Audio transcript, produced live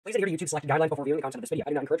Please adhere to YouTube's selected guidelines before viewing the content of this video. I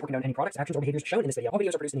do not encourage or condone any products, actions, or behaviors shown in this video. All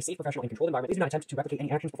videos are produced in a safe, professional, and controlled environment. Please do not attempt to replicate any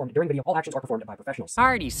actions performed during video. All actions are performed by professionals.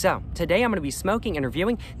 Alrighty, so today I'm going to be smoking and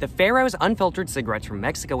reviewing the Faros Unfiltered Cigarettes from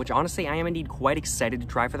Mexico, which honestly I am indeed quite excited to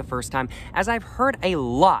try for the first time, as I've heard a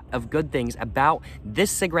lot of good things about this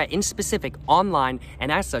cigarette in specific online,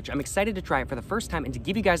 and as such I'm excited to try it for the first time and to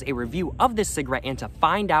give you guys a review of this cigarette and to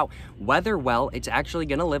find out whether, well, it's actually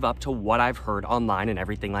going to live up to what I've heard online and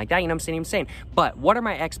everything like that. You know what I'm saying? But what are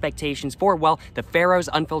my expectations for, well, the Faros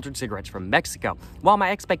Unfiltered Cigarettes from Mexico? Well,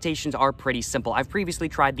 my expectations are pretty simple. I've previously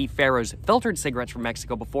tried the Faros Filtered Cigarettes from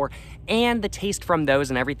Mexico before, and the taste from those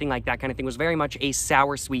and everything like that kind of thing was very much a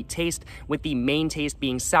sour sweet taste, with the main taste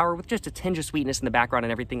being sour with just a tinge of sweetness in the background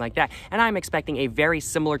and everything like that. And I'm expecting a very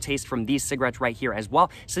similar taste from these cigarettes right here as well,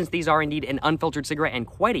 since these are indeed an unfiltered cigarette and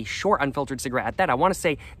quite a short unfiltered cigarette at that. I want to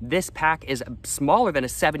say this pack is smaller than a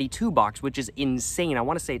 72 box, which is insane. I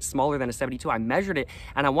want to say it's smaller than a 72. I measured it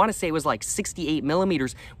and I want to say it was like 68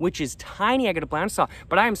 millimeters, which is tiny. I got a blind saw,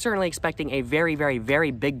 but I am certainly expecting a very, very,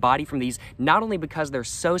 very big body from these, not only because they're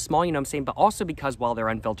so small, you know what I'm saying, but also because, well, they're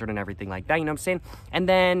unfiltered and everything like that, you know what I'm saying? And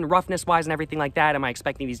then roughness wise and everything like that, am I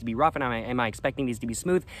expecting these to be rough and am I expecting these to be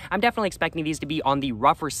smooth? I'm definitely expecting these to be on the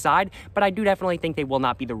rougher side, but I do definitely think they will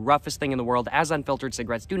not be the roughest thing in the world, as unfiltered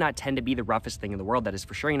cigarettes do not tend to be the roughest thing in the world, that is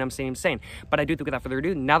for sure, you know what I'm saying? But I do think, without further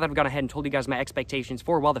ado, now that I've gone ahead and told you guys my expectations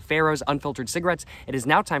for, well, the Faros Unfiltered Cigarettes, it is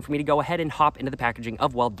now time for me to go ahead and hop into the packaging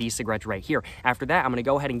of, well, these cigarettes right here. After that, I'm going to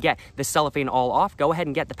go ahead and get the cellophane all off, go ahead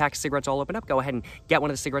and get the pack of cigarettes all opened up, go ahead and get one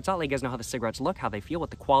of the cigarettes out, let you guys know how the cigarettes look, how they feel, what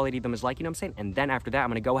the quality of them is like, you know what I'm saying? And then after that, I'm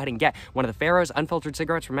going to go ahead and get one of the Faros Unfiltered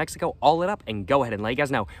Cigarettes from Mexico all lit up and go ahead and let you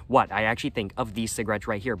guys know what I actually think of these cigarettes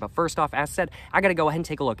right here. But first off, as said, I got to go ahead and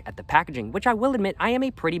take a look at the packaging, which I will admit I am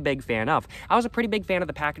a pretty big fan of. I was a pretty big fan of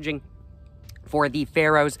the packaging for the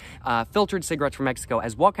Faros filtered cigarettes from Mexico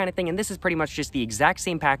as well, kind of thing, and this is pretty much just the exact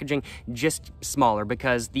same packaging, just smaller,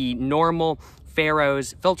 because the normal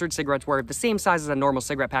Faros filtered cigarettes were the same size as a normal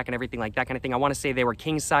cigarette pack and everything like that kind of thing. I want to say they were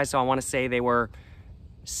king size, so I want to say they were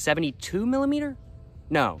 72 millimeter?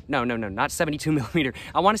 No, not 72 millimeter.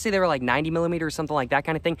 I want to say they were like 90 millimeter or something like that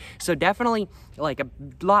kind of thing. So definitely like a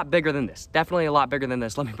lot bigger than this. Definitely a lot bigger than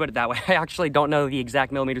this. Let me put it that way. I actually don't know the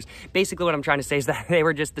exact millimeters. Basically what I'm trying to say is that they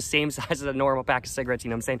were just the same size as a normal pack of cigarettes, you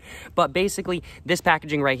know what I'm saying? But basically this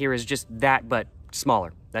packaging right here is just that, but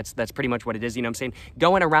smaller. That's pretty much what it is, you know what I'm saying?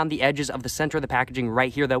 Going around the edges of the center of the packaging right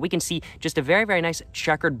here, though, we can see just a very, very nice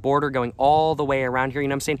checkered border going all the way around here, you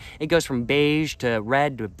know what I'm saying? It goes from beige to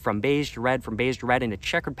red, from beige to red, from beige to red in a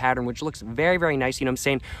checkered pattern, which looks very, very nice, you know what I'm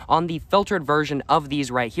saying? On the filtered version of these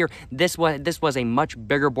right here, this was a much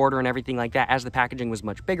bigger border and everything like that. As the packaging was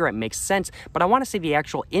much bigger, it makes sense, but I want to say the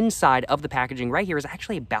actual inside of the packaging right here is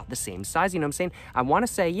actually about the same size, you know what I'm saying? I want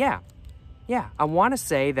to say, yeah, I want to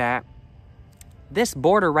say that this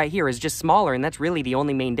border right here is just smaller, and that's really the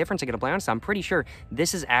only main difference, I gotta be honest. I'm pretty sure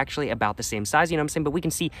this is actually about the same size, you know what I'm saying? But we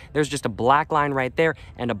can see there's just a black line right there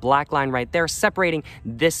and a black line right there separating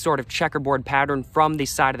this sort of checkerboard pattern from the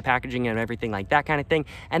side of the packaging and everything like that kind of thing.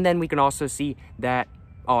 And then we can also see that,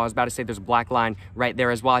 oh, I was about to say there's a black line right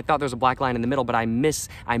there as well. I thought there was a black line in the middle, but I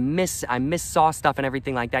saw stuff and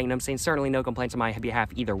everything like that, you know what I'm saying? Certainly no complaints on my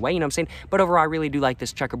behalf either way, you know what I'm saying? But overall, I really do like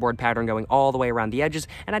this checkerboard pattern going all the way around the edges,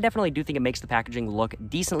 and I definitely do think it makes the packaging look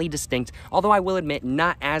decently distinct, although I will admit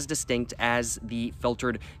not as distinct as the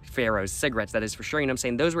filtered Faros cigarettes, that is for sure, you know what I'm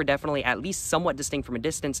saying? Those were definitely at least somewhat distinct from a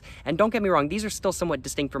distance, and don't get me wrong, these are still somewhat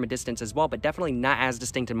distinct from a distance as well, but definitely not as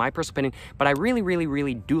distinct in my personal opinion. But I really, really,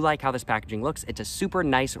 really do like how this packaging looks. It's a super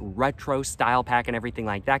nice retro style pack and everything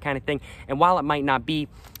like that kind of thing. And while it might not be,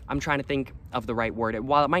 I'm trying to think of the right word,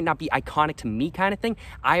 while it might not be iconic to me kind of thing,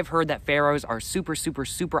 I've heard that Faros are super, super,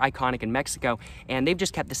 super iconic in Mexico, and they've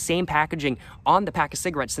just kept the same packaging on the pack of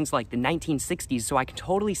cigarettes since like the 1960s, so I can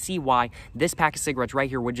totally see why this pack of cigarettes right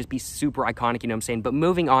here would just be super iconic, you know what I'm saying? But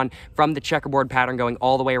moving on from the checkerboard pattern going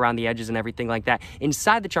all the way around the edges and everything like that,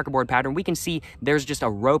 inside the checkerboard pattern, we can see there's just a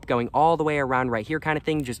rope going all the way around right here kind of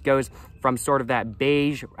thing, just goes from sort of that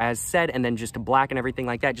beige, as said, and then just to black and everything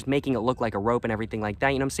like that, just making it look like a rope and everything like that,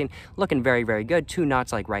 you know what I'm saying? Looking very, very good. 2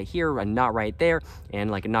 knots like right here, a knot right there, and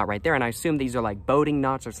like a knot right there, and I assume these are like boating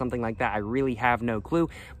knots or something like that. I really have no clue,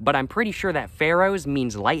 but I'm pretty sure that Faros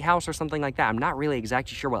means lighthouse or something like that. I'm not really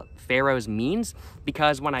exactly sure what Faros means,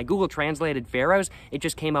 because when I Google translated Faros, it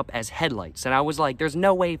just came up as headlights, and I was like, there's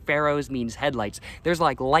no way Faros means headlights. There's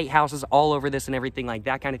like lighthouses all over this and everything like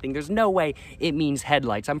that kind of thing. There's no way it means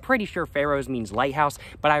headlights. I'm pretty sure Faros means lighthouse,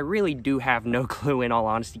 but I really do have no clue, in all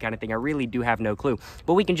honesty kind of thing. I really do have no clue.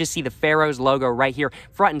 But we can just see the Faros Faros logo right here,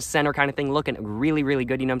 front and center kind of thing, looking really, really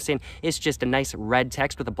good, you know what I'm saying? It's just a nice red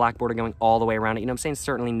text with a black border going all the way around it, you know what I'm saying?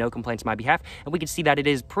 Certainly no complaints on my behalf. And we can see that it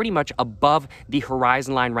is pretty much above the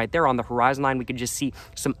horizon line right there. On the horizon line, we could just see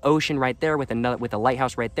some ocean right there with a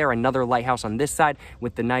lighthouse right there, another lighthouse on this side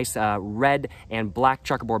with the nice red and black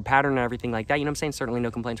checkerboard pattern and everything like that, you know what I'm saying? Certainly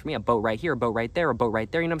no complaints for me. A boat right here, a boat right there, a boat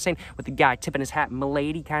right there, you know what I'm saying? With the guy tipping his hat,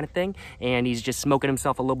 milady kind of thing, and he's just smoking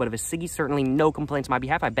himself a little bit of a ciggy. Certainly no complaints on my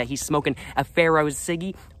behalf. I bet he's smoking a Faros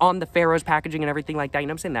ciggy on the Faros packaging and everything like that, you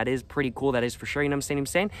know what I'm saying? That is pretty cool, that is for sure, you know what I'm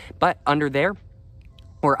saying? But under there,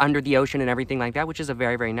 or under the ocean and everything like that, which is a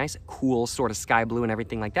very, very nice, cool sort of sky blue and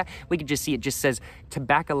everything like that. We could just see it just says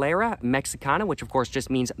Tabacalera Mexicana, which of course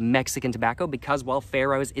just means Mexican tobacco because, well,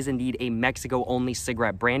 Faros is indeed a Mexico-only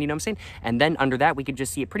cigarette brand, you know what I'm saying? And then under that, we could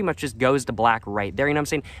just see it pretty much just goes to black right there, you know what I'm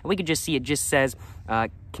saying? And we could just see it just says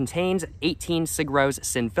contains 18 cigaros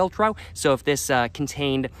sin filtro. So if this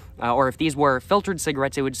contained, or if these were filtered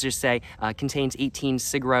cigarettes, it would just say contains 18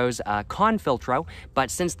 cigaros con filtro.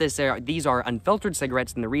 But since these are unfiltered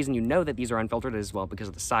cigarettes, and the reason you know that these are unfiltered is, well, because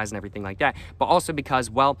of the size and everything like that, but also because,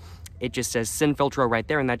 well, it just says sin filtro right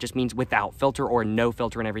there, and that just means without filter or no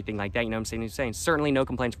filter and everything like that, you know what I'm saying? Certainly no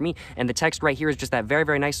complaints for me. And the text right here is just that very,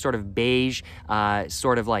 very nice sort of beige,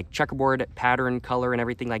 sort of like checkerboard pattern color and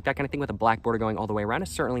everything like that kind of thing with a black border going all the way around it.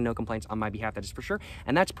 Certainly no complaints on my behalf, that is for sure.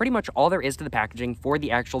 And that's pretty much all there is to the packaging for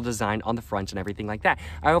the actual design on the front and everything like that.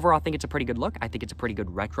 I overall think it's a pretty good look. I think it's a pretty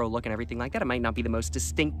good retro look and everything like that. It might not be the most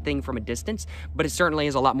distinct thing from a distance, but it certainly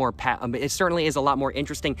is a lot more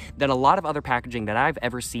interesting than a lot of other packaging that I've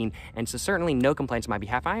ever seen. And so certainly no complaints on my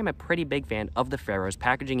behalf. I am a pretty big fan of the Faros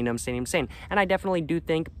packaging, you know what I'm saying? And I definitely do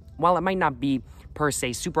think, while it might not be per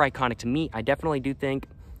se super iconic to me, I definitely do think,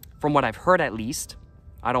 from what I've heard at least,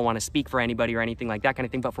 I don't want to speak for anybody or anything like that kind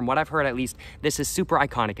of thing, but from what I've heard at least, this is super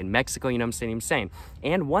iconic in Mexico, you know what I'm saying?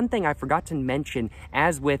 And one thing I forgot to mention,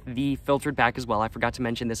 as with the filtered pack as well, I forgot to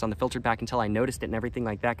mention this on the filtered pack until I noticed it and everything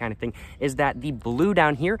like that kind of thing, is that the blue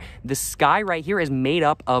down here, the sky right here is made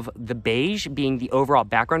up of the beige being the overall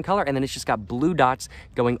background color, and then it's just got blue dots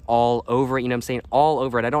going all over it, you know what I'm saying? All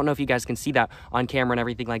over it. I don't know if you guys can see that on camera and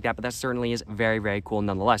everything like that, but that certainly is very, very cool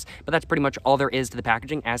nonetheless. But that's pretty much all there is to the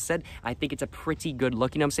packaging. As said, I think it's a pretty good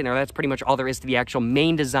look, you know what I'm saying? Or that's pretty much all there is to the actual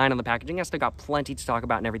main design on the packaging. I still got plenty to talk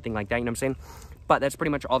about and everything like that, you know what I'm saying? But that's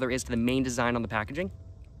pretty much all there is to the main design on the packaging.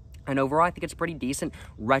 And overall, I think it's a pretty decent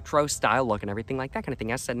retro style look and everything like that kind of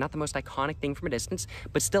thing. As I said, not the most iconic thing from a distance,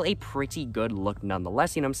 but still a pretty good look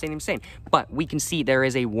nonetheless, you know what I'm saying? But we can see there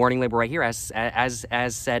is a warning label right here. As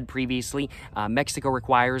said previously, Mexico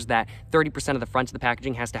requires that 30% of the front of the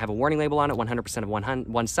packaging has to have a warning label on it, 100% of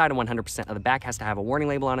one side and 100% of the back has to have a warning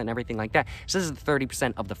label on it and everything like that. So this is the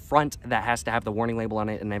 30% of the front that has to have the warning label on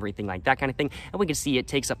it and everything like that kind of thing. And we can see it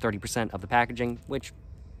takes up 30% of the packaging, which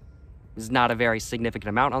is not a very significant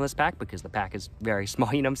amount on this pack because the pack is very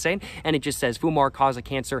small, you know what I'm saying? And it just says fumar causa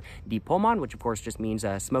cancer de pulmon, which of course just means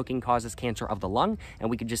smoking causes cancer of the lung. And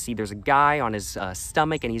we could just see there's a guy on his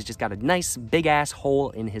stomach and he's just got a nice big ass hole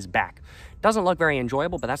in his back. Doesn't look very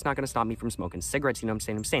enjoyable, but that's not going to stop me from smoking cigarettes, you know what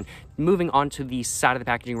I'm saying? Moving on to the side of the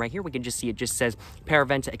packaging right here, we can just see it just says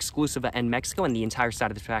Paraventa Exclusiva en Mexico, and the entire side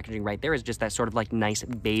of the packaging right there is just that sort of like nice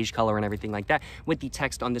beige color and everything like that, with the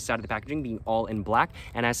text on this side of the packaging being all in black.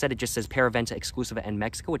 And as I said, it just says Paraventa Exclusiva en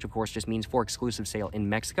Mexico, which of course just means for exclusive sale in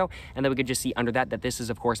Mexico. And then we could just see under that this is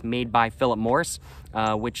of course made by Philip Morris,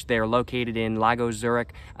 which they're located in Lagos,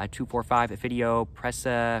 Zurich, 245 Efidio,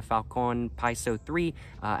 Presa, Falcon, Paiso 3,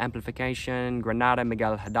 Amplification, Granada,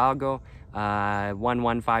 Miguel Hidalgo,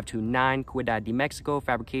 11529, Ciudad de Mexico.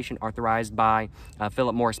 Fabrication authorized by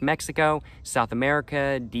Philip Morris, Mexico. South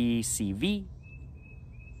America, DCV.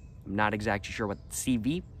 I'm not exactly sure what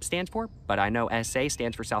CV stands for, but I know SA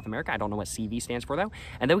stands for South America. I don't know what CV stands for, though.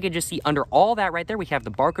 And then we can just see under all that right there, we have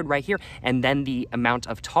the barcode right here, and then the amount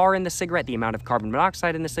of tar in the cigarette, the amount of carbon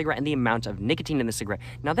monoxide in the cigarette, and the amount of nicotine in the cigarette.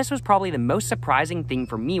 Now, this was probably the most surprising thing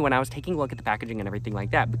for me when I was taking a look at the packaging and everything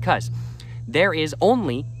like that, because there is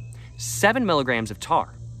only 7 milligrams of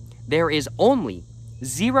tar. There is only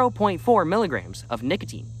 0.4 milligrams of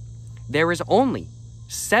nicotine. There is only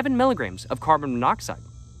 7 milligrams of carbon monoxide,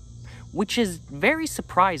 which is very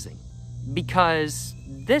surprising because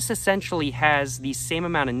this essentially has the same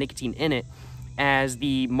amount of nicotine in it as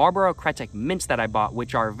the Marlboro Kretek Mints that I bought,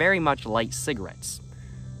 which are very much light cigarettes.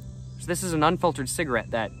 So this is an unfiltered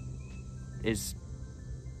cigarette that is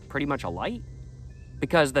pretty much a light,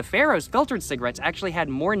 because the Faros filtered cigarettes actually had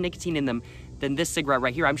more nicotine in them than this cigarette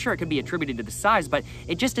right here. I'm sure it could be attributed to the size, but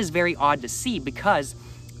it just is very odd to see because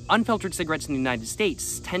unfiltered cigarettes in the United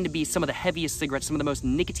States tend to be some of the heaviest cigarettes, some of the most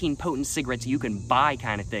nicotine-potent cigarettes you can buy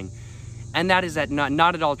kind of thing. And that is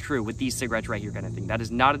not at all true with these cigarettes right here kind of thing. That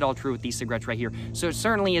is not at all true with these cigarettes right here. So it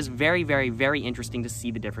certainly is very, very, very interesting to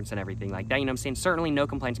see the difference and everything like that. You know what I'm saying? Certainly no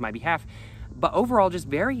complaints on my behalf. But overall, just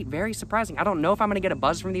very, very surprising. I don't know if I'm going to get a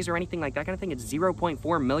buzz from these or anything like that kind of thing. It's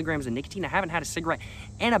 0.4 milligrams of nicotine. I haven't had a cigarette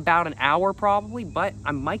in about an hour probably, but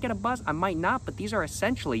I might get a buzz. I might not. But these are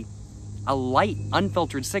essentially a light,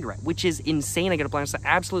 unfiltered cigarette, which is insane. I gotta plan,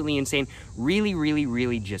 absolutely insane. Really, really,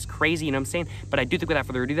 really just crazy, you know what I'm saying? But I do think without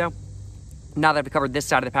further ado though, now that I've covered this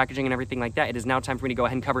side of the packaging and everything like that, it is now time for me to go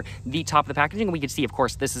ahead and cover the top of the packaging. And we can see, of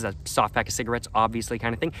course, this is a soft pack of cigarettes, obviously,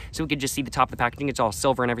 kind of thing. So we could just see the top of the packaging. It's all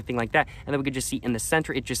silver and everything like that. And then we could just see in the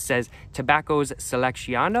center, it just says Tabacos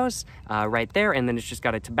Seleccionados right there. And then it's just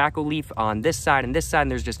got a tobacco leaf on this side and this side.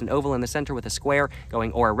 And there's just an oval in the center with a square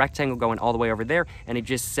going, or a rectangle going all the way over there. And it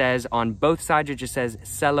just says on both sides, it just says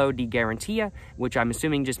Selo de Garantia, which I'm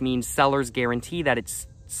assuming just means seller's guarantee that it's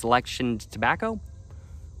selectioned tobacco,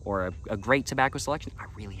 or a great tobacco selection. I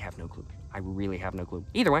really have no clue. I really have no clue.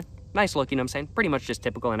 Either way, nice look, you know what I'm saying? Pretty much just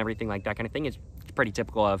typical and everything like that kind of thing. It's pretty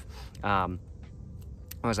typical of, what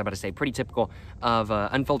was I about to say? Pretty typical of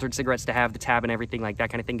unfiltered cigarettes to have the tab and everything like that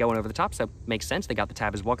kind of thing going over the top. So makes sense. They got the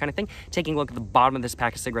tab as well kind of thing. Taking a look at the bottom of this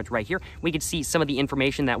pack of cigarettes right here, we could see some of the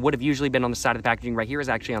information that would have usually been on the side of the packaging right here is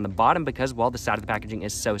actually on the bottom because, well, the side of the packaging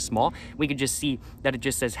is so small. We could just see that it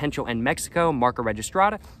just says Hencho en Mexico, Marca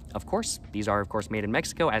Registrada. Of course, these are, of course, made in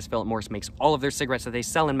Mexico, as Philip Morris makes all of their cigarettes that they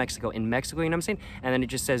sell in Mexico, you know what I'm saying? And then it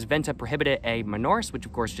just says Venta Prohibida a Menores, which,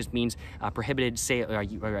 of course, just means prohibited sale,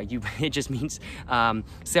 it just means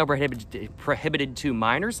sale prohibited to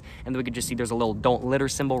minors. And then we could just see there's a little don't litter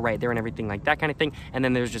symbol right there and everything like that kind of thing. And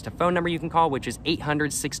then there's just a phone number you can call, which is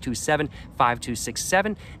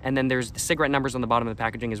 800-627-5267. And then there's the cigarette numbers on the bottom of the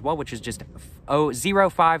packaging as well, which is just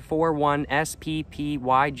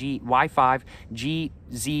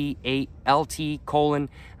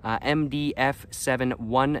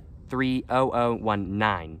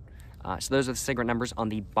So those are the cigarette numbers on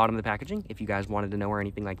the bottom of the packaging. If you guys wanted to know or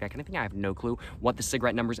anything like that kind of thing, I have no clue what the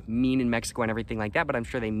cigarette numbers mean in Mexico and everything like that, but I'm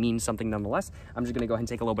sure they mean something nonetheless. I'm just going to go ahead and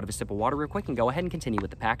take a little bit of a sip of water real quick and go ahead and continue with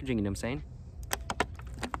the packaging, you know what I'm saying?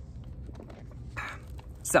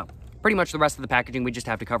 So, pretty much the rest of the packaging we just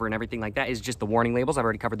have to cover and everything like that is just the warning labels. I've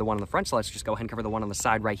already covered the one on the front, so let's just go ahead and cover the one on the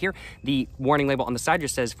side right here. The warning label on the side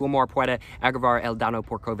just says Fumar puede agravar el daño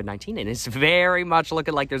por COVID-19, and it's very much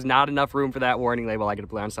looking like there's not enough room for that warning label. I gotta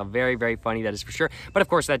play on stuff. Very, very funny, that is for sure. But of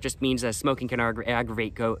course, that just means that smoking can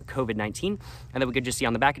aggravate COVID-19. And then we could just see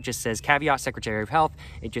on the back, it just says Caveat, Secretary of Health.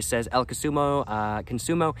 It just says El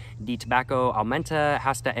consumo de tabaco aumenta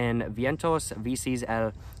hasta en vientos vices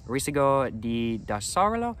el riesgo de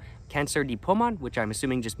desarrollo Cáncer de pulmón, which I'm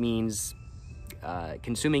assuming just means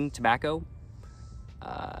consuming tobacco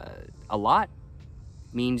a lot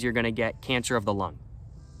means you're going to get cancer of the lung.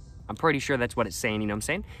 I'm pretty sure that's what it's saying, you know what I'm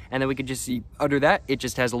saying? And then we could just see under that, it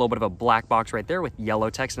just has a little bit of a black box right there with yellow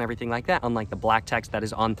text and everything like that, unlike the black text that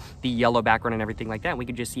is on the yellow background and everything like that. And we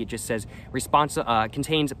could just see it just says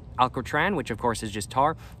contains alcatran, which of course is just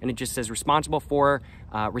tar, and it just says responsible for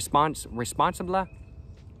responsable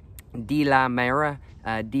de la manera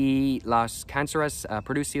de las canceras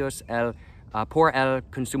producidos por el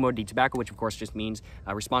consumo de tobacco, which of course just means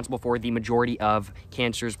responsible for the majority of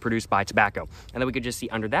cancers produced by tobacco. And then we could just see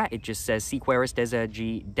under that, it just says Sequeris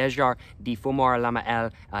dejar de fumar lama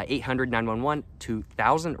el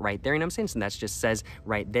 800-911-2000 right there, you know what I'm saying? So that just says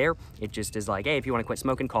right there, it just is like, hey, if you want to quit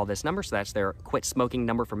smoking, call this number. So that's their quit smoking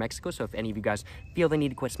number for Mexico. So if any of you guys feel they need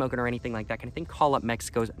to quit smoking or anything like that kind of thing, call up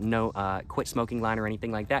Mexico's no quit smoking line or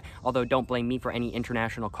anything like that. Although don't blame me for any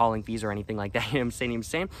international calling fees or anything like that, you know what I'm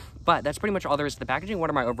saying? But that's pretty much all there is to the packaging. What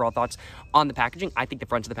are my overall thoughts on the packaging? I think the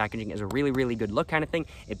front of the packaging is a really, really good look kind of thing.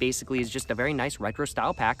 It basically is just a very nice retro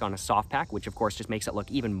style pack on a soft pack, which of course just makes it look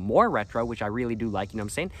even more retro, which I really do like, you know what I'm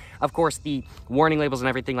saying? Of course, the warning labels and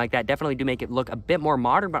everything like that definitely do make it look a bit more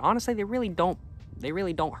modern, but honestly, they really don't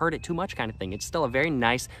hurt it too much kind of thing. It's still a very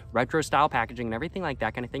nice retro style packaging and everything like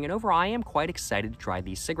that kind of thing. And overall, I am quite excited to try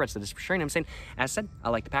these cigarettes. That is for sure, you know what I'm saying? As said, I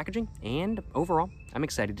like the packaging, and overall, I'm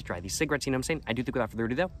excited to try these cigarettes, you know what I'm saying? I do think without further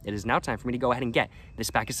ado though, it is now time for me to go ahead and get this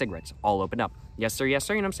pack of cigarettes all opened up. Yes sir, you know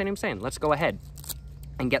what I'm saying? Let's go ahead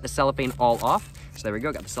and get the cellophane all off. So there we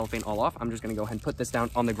go, got the cellophane all off. I'm just gonna go ahead and put this down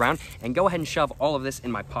on the ground and go ahead and shove all of this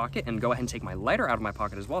in my pocket and go ahead and take my lighter out of my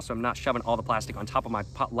pocket as well, so I'm not shoving all the plastic on top of my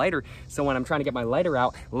lighter. So when I'm trying to get my lighter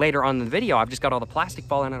out later on in the video, I've just got all the plastic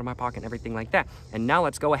falling out of my pocket and everything like that. And now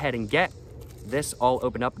let's go ahead and get this all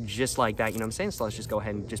open up just like that, you know what I'm saying? So let's just go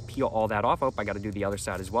ahead and just peel all that off. Oh, I got to do the other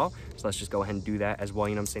side as well. So let's just go ahead and do that as well,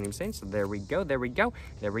 you know what I'm saying? So there we go, there we go,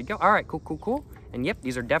 there we go. All right, cool. And yep,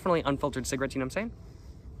 these are definitely unfiltered cigarettes, you know what I'm saying?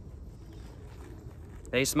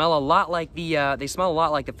 They smell a lot like the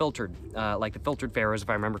filtered Faros, if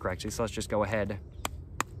I remember correctly. So let's just go ahead.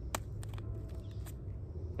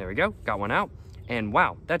 There we go, got one out. And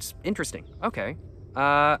wow, that's interesting. Okay,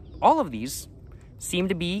 all of these seem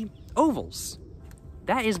to be ovals.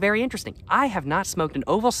 That is very interesting. I have not smoked an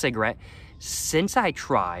oval cigarette since I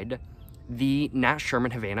tried the Nat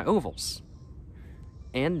Sherman Havana ovals.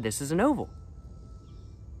 And this is an oval.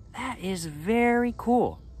 That is very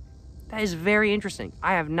cool. That is very interesting.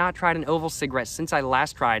 I have not tried an oval cigarette since I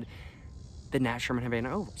last tried the Nat Sherman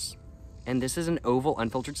Havana ovals. And this is an oval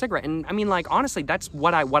unfiltered cigarette. And I mean, like, honestly, that's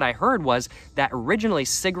what I heard was that originally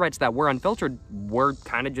cigarettes that were unfiltered were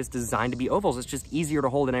kind of just designed to be ovals. It's just easier to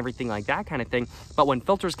hold and everything like that kind of thing. But when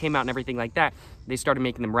filters came out and everything like that, they started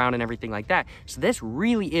making them round and everything like that. So this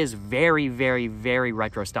really is very, very, very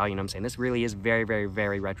retro style, you know what I'm saying? This really is very, very,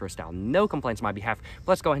 very retro style. No complaints on my behalf. But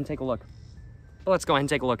let's go ahead and take a look. Let's go ahead and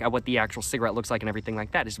take a look at what the actual cigarette looks like and everything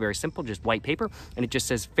like that. It's very simple, just white paper, and it just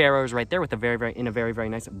says Faros right there with a in a very, very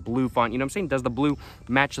nice blue font. You know what I'm saying? Does the blue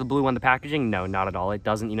match the blue on the packaging? No, not at all. It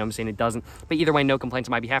doesn't. You know what I'm saying? It doesn't. But either way, no complaints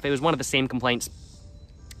on my behalf. It was one of the same complaints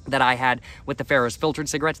that I had with the Faros filtered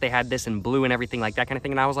cigarettes. They had this in blue and everything like that kind of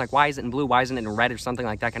thing, and I was like, why is it in blue? Why isn't it in red or something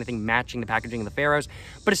like that kind of thing, matching the packaging of the Faros?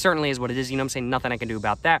 But it certainly is what it is, you know what I'm saying? Nothing I can do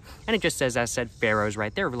about that. And it just says, as I said, Faros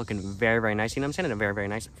right there. We're looking very, very nice, you know what I'm saying? In a very, very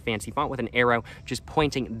nice fancy font with an arrow just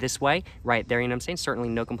pointing this way right there, you know what I'm saying? Certainly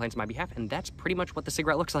no complaints on my behalf, and that's pretty much what the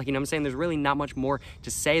cigarette looks like, you know what I'm saying? There's really not much more to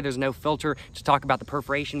say. There's no filter to talk about the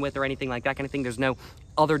perforation with or anything like that kind of thing. There's no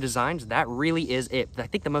other designs. That really is it. I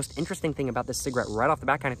think the most interesting thing about this cigarette right off the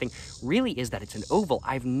bat kind of thing really is that it's an oval.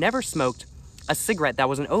 I've never smoked a cigarette that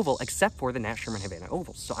was an oval except for the Nat Sherman Havana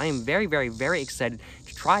ovals. So I am very, very, very excited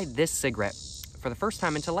to try this cigarette for the first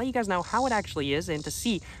time and to let you guys know how it actually is and to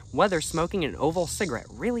see whether smoking an oval cigarette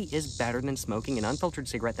really is better than smoking an unfiltered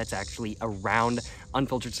cigarette that's actually a round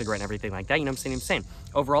unfiltered cigarette and everything like that. You know what I'm saying?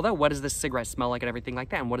 Overall though, what does this cigarette smell like and everything like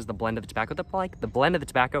that? And what does the blend of the tobacco look like? The blend of the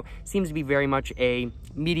tobacco seems to be very much a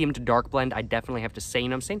medium to dark blend. I definitely have to say, you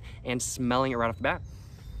know what I'm saying? And smelling it right off the bat.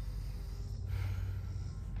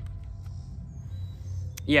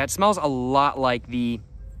 Yeah, it smells a lot like the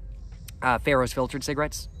Faros filtered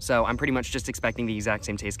cigarettes, so I'm pretty much just expecting the exact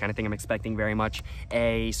same taste kind of thing. I'm expecting very much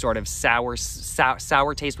a sort of sour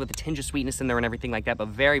taste with a tinge of sweetness in there and everything like that, but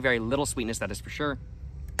very, very little sweetness, that is for sure.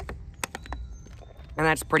 And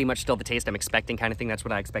that's pretty much still the taste I'm expecting kind of thing. That's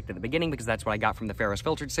what I expected at the beginning because that's what I got from the Faros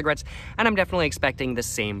filtered cigarettes. And I'm definitely expecting the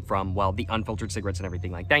same from, well, the unfiltered cigarettes and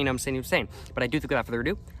everything like that. You know what I'm saying? But I do think without further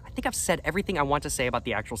ado, I think I've said everything I want to say about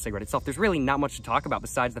the actual cigarette itself. There's really not much to talk about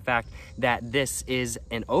besides the fact that this is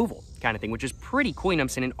an oval kind of thing, which is pretty cool, you know what I'm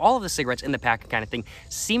saying? And all of the cigarettes in the pack kind of thing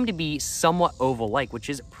seem to be somewhat oval-like, which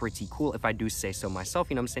is pretty cool if I do say so myself,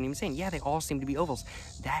 you know what I'm saying? Yeah, they all seem to be ovals.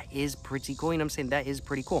 That is pretty cool, you know what I'm saying? That is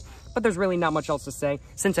pretty cool. But there's really not much else to say.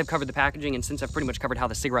 Since I've covered the packaging and since I've pretty much covered how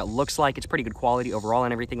the cigarette looks like, it's pretty good quality overall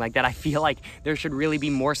and everything like that. I feel like there should really be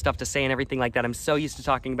more stuff to say and everything like that. I'm so used to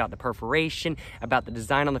talking about the perforation, about the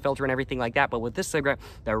design on the filter and everything like that, but with this cigarette,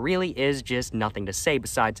 there really is just nothing to say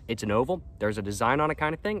besides it's an oval, there's a design on it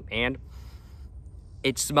kind of thing, and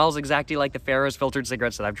it smells exactly like the Faros filtered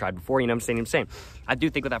cigarettes that I've tried before, you know what I'm saying? I do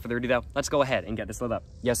think without further ado though, let's go ahead and get this lit up.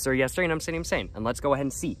 Yes sir, you know what I'm saying? And let's go ahead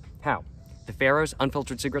and see how the Faros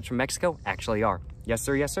unfiltered cigarettes from Mexico actually are. Yes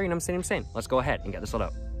sir, you know what I'm saying? Let's go ahead and get this lit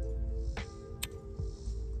up.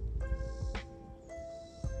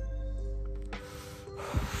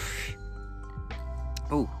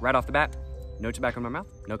 Ooh, right off the bat, no tobacco in my mouth,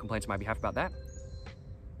 no complaints on my behalf about that.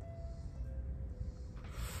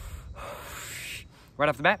 Right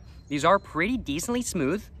off the bat, these are pretty decently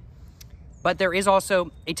smooth, but there is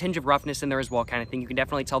also a tinge of roughness in there as well kind of thing. You can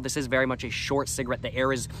definitely tell this is very much a short cigarette.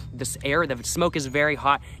 The smoke is very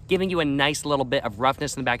hot, giving you a nice little bit of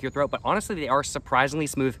roughness in the back of your throat, but honestly, they are surprisingly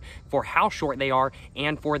smooth for how short they are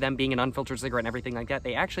and for them being an unfiltered cigarette and everything like that.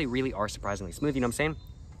 They actually really are surprisingly smooth, you know what I'm saying?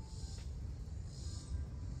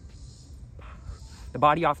 The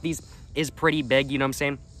body off these is pretty big, you know what I'm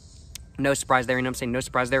saying? No surprise there, you know what I'm saying? No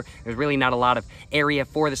surprise there. There's really not a lot of area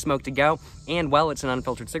for the smoke to go. And, well, it's an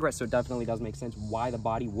unfiltered cigarette, so it definitely does make sense why the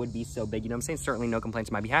body would be so big, you know what I'm saying? Certainly no complaints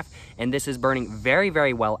on my behalf. And this is burning very,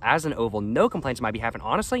 very well as an oval. No complaints on my behalf. And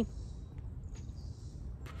honestly,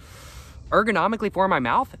 ergonomically for my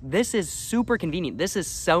mouth, this is super convenient. This is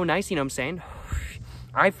so nice, you know what I'm saying?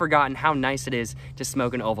 I've forgotten how nice it is to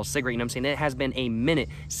smoke an oval cigarette, you know what I'm saying? It has been a minute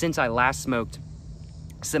since I last smoked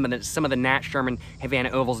some of the Nat Sherman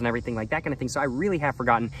Havana ovals and everything like that kind of thing. So I really have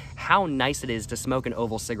forgotten how nice it is to smoke an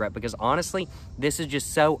oval cigarette because honestly, this is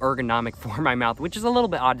just so ergonomic for my mouth, which is a little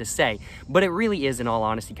bit odd to say, but it really is in all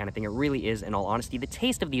honesty kind of thing. It really is in all honesty. The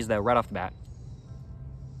taste of these though, right off the bat,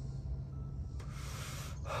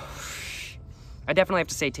 I definitely have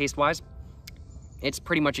to say, taste-wise, it's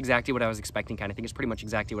pretty much exactly what I was expecting kind of thing. It's pretty much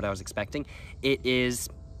exactly what I was expecting. It is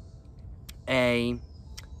a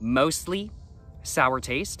mostly sour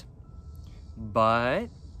taste, but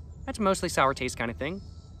that's mostly sour taste kind of thing.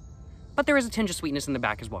 But there is a tinge of sweetness in the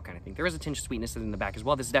back as well kind of thing. There is a tinge of sweetness in the back as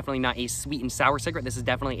well. This is definitely not a sweet and sour cigarette. This is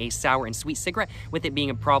definitely a sour and sweet cigarette, with it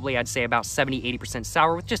being probably, I'd say, about 70-80%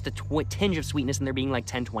 sour, with just a tinge of sweetness, and there being like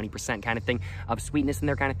 10-20% kind of thing of sweetness in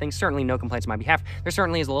there kind of thing. Certainly no complaints on my behalf. There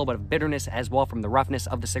certainly is a little bit of bitterness as well from the roughness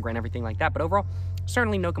of the cigarette and everything like that, but overall,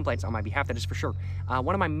 certainly no complaints on my behalf, that is for sure.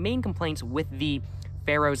 One of my main complaints with the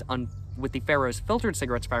Faros filtered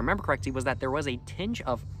cigarettes, if I remember correctly, was that there was a tinge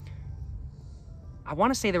of, I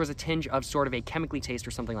want to say there was a tinge of sort of a chemically taste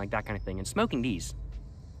or something like that kind of thing. And smoking these,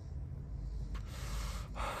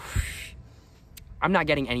 I'm not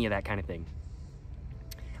getting any of that kind of thing.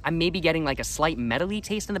 I'm maybe getting like a slight metally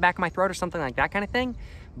taste in the back of my throat or something like that kind of thing.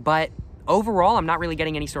 But overall, I'm not really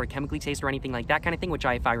getting any sort of chemically taste or anything like that kind of thing, which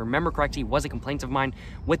if I remember correctly, was a complaint of mine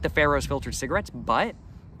with the Faros filtered cigarettes. But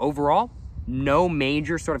overall, no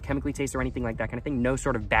major sort of chemically taste or anything like that kind of thing. No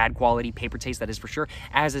sort of bad quality paper taste, that is for sure,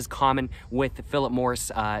 as is common with Philip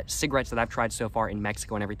Morris cigarettes that I've tried so far in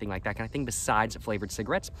Mexico and everything like that kind of thing, besides flavored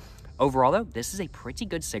cigarettes. Overall, though, this is a pretty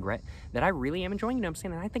good cigarette that I really am enjoying, you know what I'm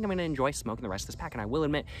saying? And I think I'm going to enjoy smoking the rest of this pack, and I will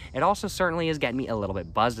admit, it also certainly is getting me a little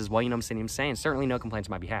bit buzzed as well, you know what I'm saying? Certainly no complaints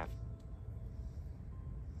on my behalf.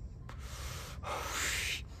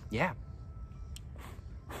 Yeah.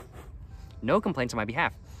 No complaints on my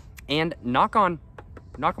behalf. And knock on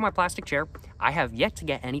my plastic chair, I have yet to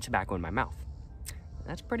get any tobacco in my mouth.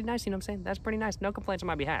 That's pretty nice, you know what I'm saying? That's pretty nice. No complaints on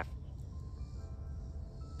my behalf.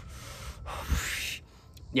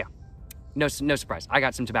 Yeah. No surprise. I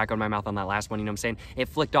got some tobacco in my mouth on that last one, you know what I'm saying? It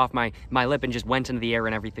flicked off my lip and just went into the air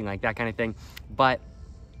and everything like that kind of thing. But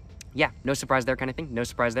yeah, no surprise there kind of thing. No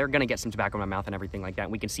surprise there. Gonna get some tobacco in my mouth and everything like that.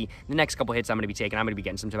 And we can see the next couple hits I'm gonna be taking. I'm gonna be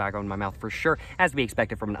getting some tobacco in my mouth for sure, as to be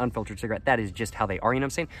expected from an unfiltered cigarette. That is just how they are, you know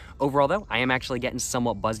what I'm saying? Overall, though, I am actually getting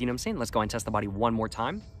somewhat buzzed, you know what I'm saying? Let's go and test the body one more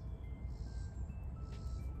time.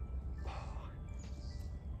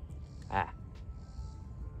 I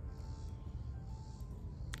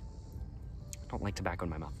don't like tobacco in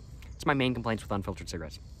my mouth. It's my main complaints with unfiltered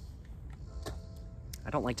cigarettes. I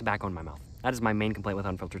don't like tobacco in my mouth. That is my main complaint with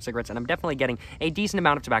unfiltered cigarettes, and I'm definitely getting a decent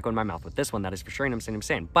amount of tobacco in my mouth with this one, that is for sure, and I'm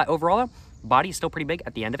saying. But overall, though, body is still pretty big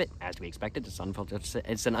at the end of it, as to be expected. It's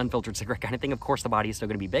an unfiltered cigarette kind of thing. Of course, the body is still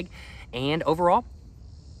going to be big. And overall,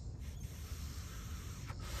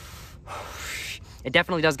 it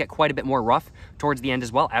definitely does get quite a bit more rough towards the end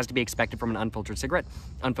as well, as to be expected from an unfiltered cigarette.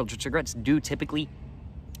 Unfiltered cigarettes do typically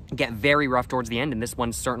get very rough towards the end, and this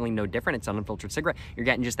one's certainly no different. It's an unfiltered cigarette. You're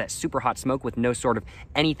getting just that super hot smoke with no sort of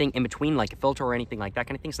anything in between, like a filter or anything like that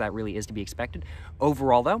kind of thing, so that really is to be expected.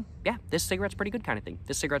 Overall, though, yeah, this cigarette's pretty good kind of thing.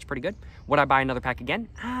 This cigarette's pretty good. Would I buy another pack again?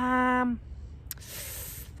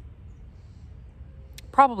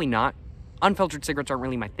 Probably not. Unfiltered cigarettes aren't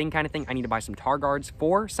really my thing kind of thing. I need to buy some tar guards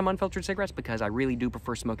for some unfiltered cigarettes, because I really do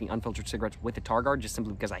prefer smoking unfiltered cigarettes with a tar guard, just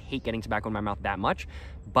simply because I hate getting tobacco in my mouth that much.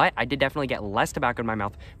 But I did definitely get less tobacco in my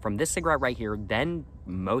mouth from this cigarette right here than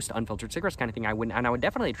most unfiltered cigarettes kind of thing. I would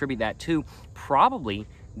definitely attribute that to probably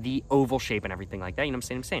the oval shape and everything like that, you know what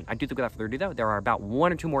I'm saying? I do think without further ado, though, there are about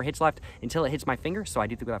 1 or 2 more hits left until it hits my finger, so I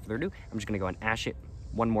do think without further ado, I'm just going to go and ash it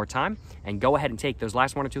one more time and go ahead and take those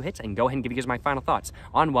last 1 or 2 hits and go ahead and give you guys my final thoughts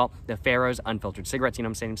on, well, the Faros unfiltered cigarettes, you know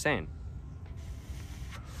what I'm saying?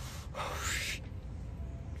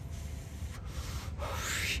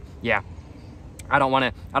 Yeah. I don't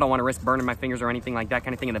want to risk burning my fingers or anything like that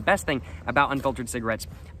kind of thing. And the best thing about unfiltered cigarettes,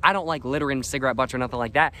 I don't like littering cigarette butts or nothing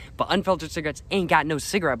like that, but unfiltered cigarettes ain't got no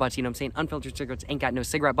cigarette butts, you know what I'm saying? Unfiltered cigarettes ain't got no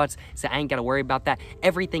cigarette butts, so I ain't got to worry about that.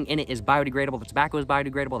 Everything in it is biodegradable. The tobacco is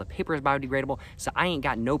biodegradable. The paper is biodegradable, so I ain't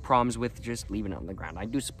got no problems with just leaving it on the ground. I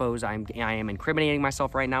do suppose I am incriminating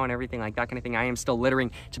myself right now and everything like that kind of thing. I am still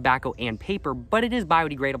littering tobacco and paper, but it is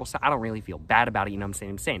biodegradable, so I don't really feel bad about it, you know what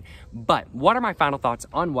I'm saying? But what are my final thoughts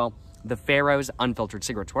on, well, the Faros unfiltered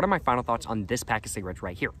cigarettes? What are my final thoughts on this pack of cigarettes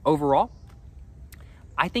right here? Overall,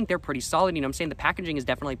 I think they're pretty solid, you know what I'm saying? The packaging is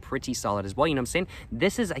definitely pretty solid as well, you know what I'm saying?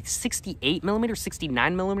 This is a 68 millimeter,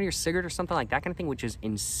 69 millimeter cigarette or something like that kind of thing, which is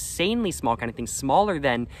insanely small kind of thing, smaller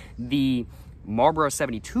than the Marlboro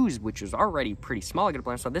 72s, which is already pretty small, I gotta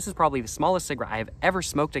play on. So this is probably the smallest cigarette I have ever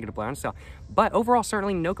smoked, I gotta play on. So But overall,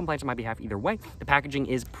 certainly no complaints on my behalf either way. The packaging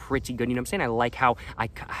is pretty good, you know what I'm saying? I like how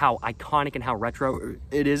iconic and how retro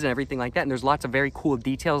it is and everything like that. And there's lots of very cool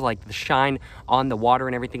details like the shine on the water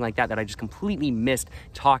and everything like that that I just completely missed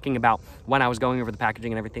talking about when I was going over the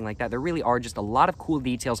packaging and everything like that. There really are just a lot of cool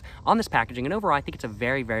details on this packaging. And overall, I think it's a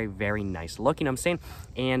very, very, very nice look, you know what I'm saying?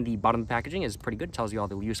 And the bottom of the packaging is pretty good. It tells you all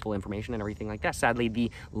the useful information and everything like that. Sadly,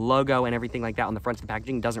 the logo and everything like that on the front of the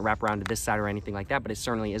packaging doesn't wrap around to this side or anything like that, but it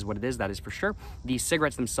certainly is what it is, that is for sure. The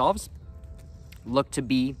cigarettes themselves look to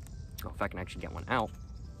be, oh, if I can actually get one out.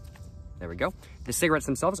 There we go. The cigarettes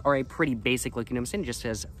themselves are a pretty basic looking, you know what I'm saying? It just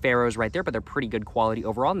says Faros right there, but they're pretty good quality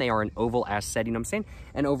overall, and they are an oval as said, you know what I'm saying?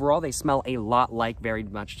 And overall, they smell a lot like very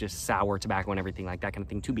much just sour tobacco and everything like that kind of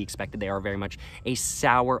thing to be expected. They are very much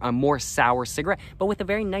a more sour cigarette, but with a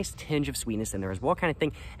very nice tinge of sweetness in there as well kind of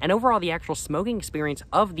thing. And overall, the actual smoking experience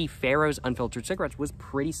of the Faros Unfiltered Cigarettes was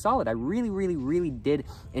pretty solid. I really, really, really did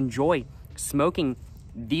enjoy smoking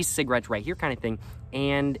these cigarettes right here kind of thing.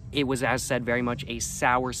 And it was, as said, very much a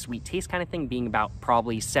sour sweet taste kind of thing, being about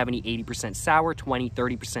probably 70-80% sour,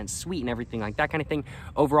 20-30% sweet and everything like that kind of thing.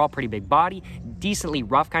 Overall, pretty big body, decently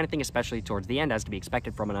rough kind of thing, especially towards the end, as to be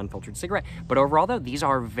expected from an unfiltered cigarette. But overall though, these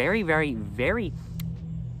are very, very, very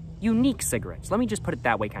unique cigarettes. Let me just put it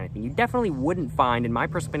that way kind of thing. You definitely wouldn't find, in my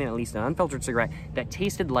personal opinion at least, an unfiltered cigarette that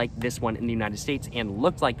tasted like this one in the United States and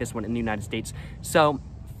looked like this one in the United States. So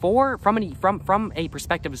from a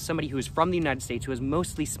perspective of somebody who is from the United States, who has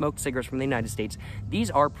mostly smoked cigarettes from the United States, these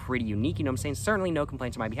are pretty unique, you know what I'm saying? Certainly no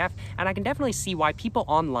complaints on my behalf, and I can definitely see why people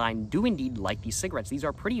online do indeed like these cigarettes. These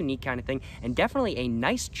are pretty unique kind of thing, and definitely a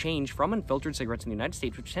nice change from unfiltered cigarettes in the United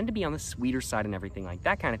States, which tend to be on the sweeter side and everything like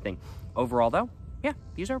that kind of thing. Overall though, yeah,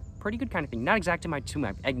 these are pretty good kind of thing. Not exactly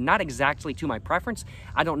to my preference.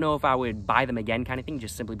 I don't know if I would buy them again kind of thing,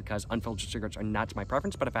 just simply because unfiltered cigarettes are not to my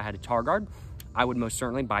preference. But if I had a tar guard, I would most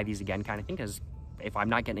certainly buy these again kind of thing, because if I'm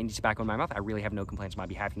not getting any tobacco in my mouth, I really have no complaints on my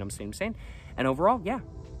behalf, you know what I'm saying? And overall, yeah,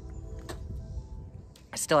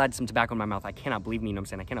 I still had some tobacco in my mouth. I cannot believe me, you know what I'm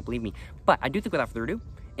saying? I cannot believe me. But I do think without further ado,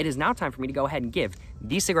 it is now time for me to go ahead and give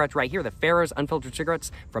these cigarettes right here, the Faros Unfiltered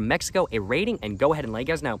Cigarettes from Mexico, a rating, and go ahead and let you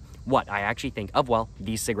guys know what I actually think of, well,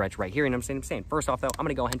 these cigarettes right here, you know what I'm saying? First off, though, I'm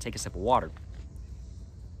going to go ahead and take a sip of water.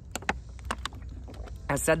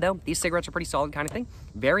 As said, though, these cigarettes are pretty solid kind of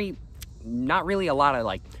thing. Not really a lot of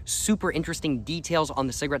like super interesting details on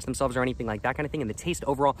the cigarettes themselves or anything like that kind of thing, and the taste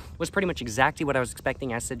overall was pretty much exactly what I was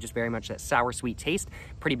expecting. As I said, just very much that sour sweet taste,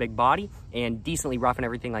 pretty big body, and decently rough and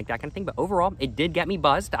everything like that kind of thing. But overall, it did get me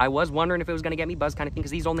buzzed. I was wondering if it was going to get me buzzed kind of thing,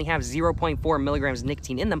 because these only have 0.4 milligrams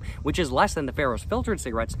nicotine in them, which is less than the Faros filtered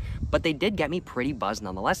cigarettes, but they did get me pretty buzzed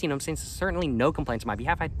nonetheless, you know what I'm saying? So certainly no complaints on my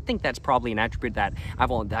behalf. I think that's probably an attribute that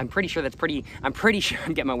I'm pretty sure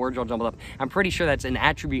I'm getting my words all jumbled up. I'm pretty sure that's an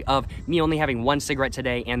attribute of me only having one cigarette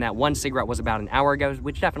today, and that one cigarette was about an hour ago,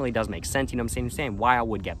 which definitely does make sense, you know what I'm saying, why I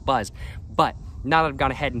would get buzzed. But now that I've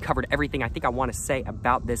gone ahead and covered everything I think I want to say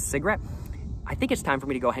about this cigarette, I think it's time for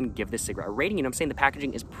me to go ahead and give this cigarette a rating, you know what I'm saying? The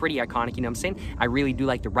packaging is pretty iconic, you know what I'm saying? I really do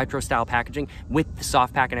like the retro style packaging with the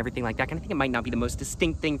soft pack and everything like that kind of thing. It might not be the most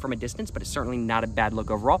distinct thing from a distance, but it's certainly not a bad look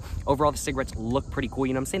overall. Overall, the cigarettes look pretty cool,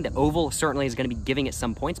 you know what I'm saying? The oval certainly is going to be giving it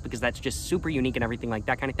some points, because that's just super unique and everything like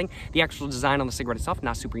that kind of thing. The actual design on the cigarette itself,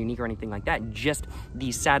 not super unique or anything like that, just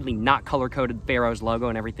the sadly not color-coded Faros logo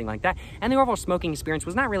and everything like that. And the overall smoking experience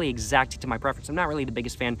was not really exactly to my preference. I'm not really the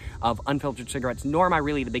biggest fan of unfiltered cigarettes, nor am I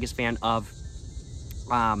really the biggest fan of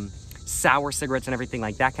sour cigarettes and everything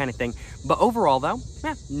like that kind of thing. But overall though,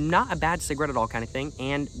 yeah, not a bad cigarette at all kind of thing,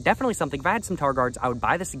 and definitely something. If I had some tar guards, I would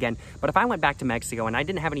buy this again. But if I went back to Mexico and I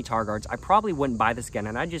didn't have any tar guards, I probably wouldn't buy this again,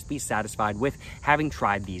 and I'd just be satisfied with having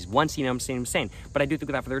tried these once, you know what I'm saying? But I do think,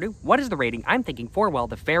 without further ado, what is the rating I'm thinking for, well,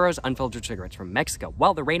 the Faros Unfiltered Cigarettes from Mexico?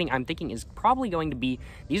 Well, the rating I'm thinking is probably going to be,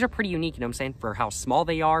 these are pretty unique, you know what I'm saying, for how small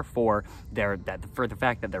they are, for the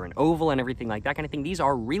fact that they're an oval and everything like that kind of thing. These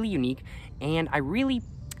are really unique, and I really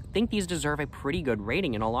think these deserve a pretty good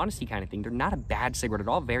rating, in all honesty kind of thing. They're not a bad cigarette at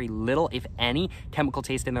all. Very little, if any, chemical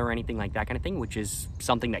taste in there or anything like that kind of thing, which is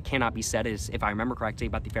something that cannot be said, is, if I remember correctly,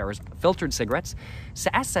 about the Faros filtered cigarettes. So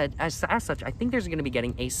as such, I think there's going to be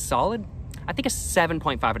getting a solid, I think a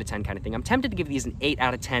 7.5 out of 10 kind of thing. I'm tempted to give these an 8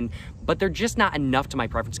 out of 10, but they're just not enough to my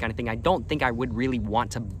preference kind of thing. I don't think I would really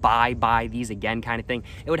want to buy these again kind of thing.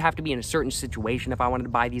 It would have to be in a certain situation if I wanted to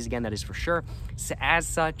buy these again, that is for sure. So as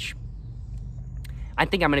such, I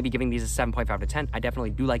think I'm going to be giving these a 7.5 out of 10. I definitely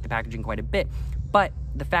do like the packaging quite a bit, but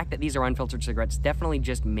the fact that these are unfiltered cigarettes definitely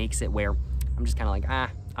just makes it where I'm just kind of like,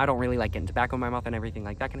 I don't really like getting tobacco in my mouth and everything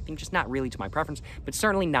like that kind of thing. Just not really to my preference, but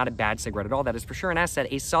certainly not a bad cigarette at all. That is for sure. And as said,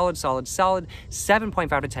 a solid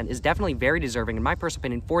 7.5 out of 10 is definitely very deserving, in my personal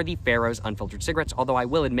opinion, for the Faros Unfiltered Cigarettes. Although I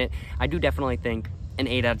will admit, I do definitely think an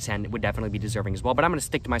 8 out of 10 would definitely be deserving as well. But I'm going to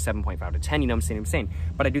stick to my 7.5 out of 10, you know what I'm saying?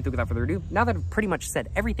 But I do think without further ado, now that I've pretty much said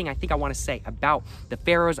everything I think I want to say about the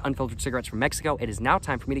Faros Unfiltered Cigarettes from Mexico, it is now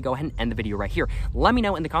time for me to go ahead and end the video right here. Let me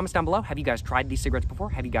know in the comments down below, have you guys tried these cigarettes before?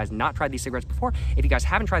 Have you guys not tried these cigarettes before? If you guys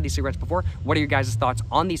haven't tried these cigarettes before, what are your guys' thoughts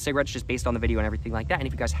on these cigarettes just based on the video and everything like that? And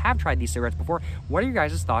if you guys have tried these cigarettes before, what are your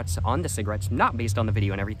guys' thoughts on the cigarettes not based on the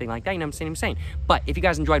video and everything like that? You know what I'm saying? But if you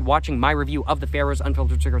guys enjoyed watching my review of the Faros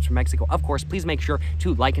Unfiltered Cigarettes from Mexico, of course, please make sure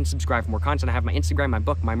to like and subscribe for more content. I have my Instagram, my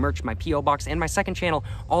book, my merch, my P.O. box, and my second channel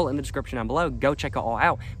all in the description down below. Go check it all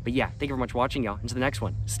out. But yeah, thank you very much for watching, y'all. Until the next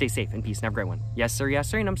one, stay safe and peace and have a great one. Yes, sir, you know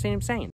what I'm saying?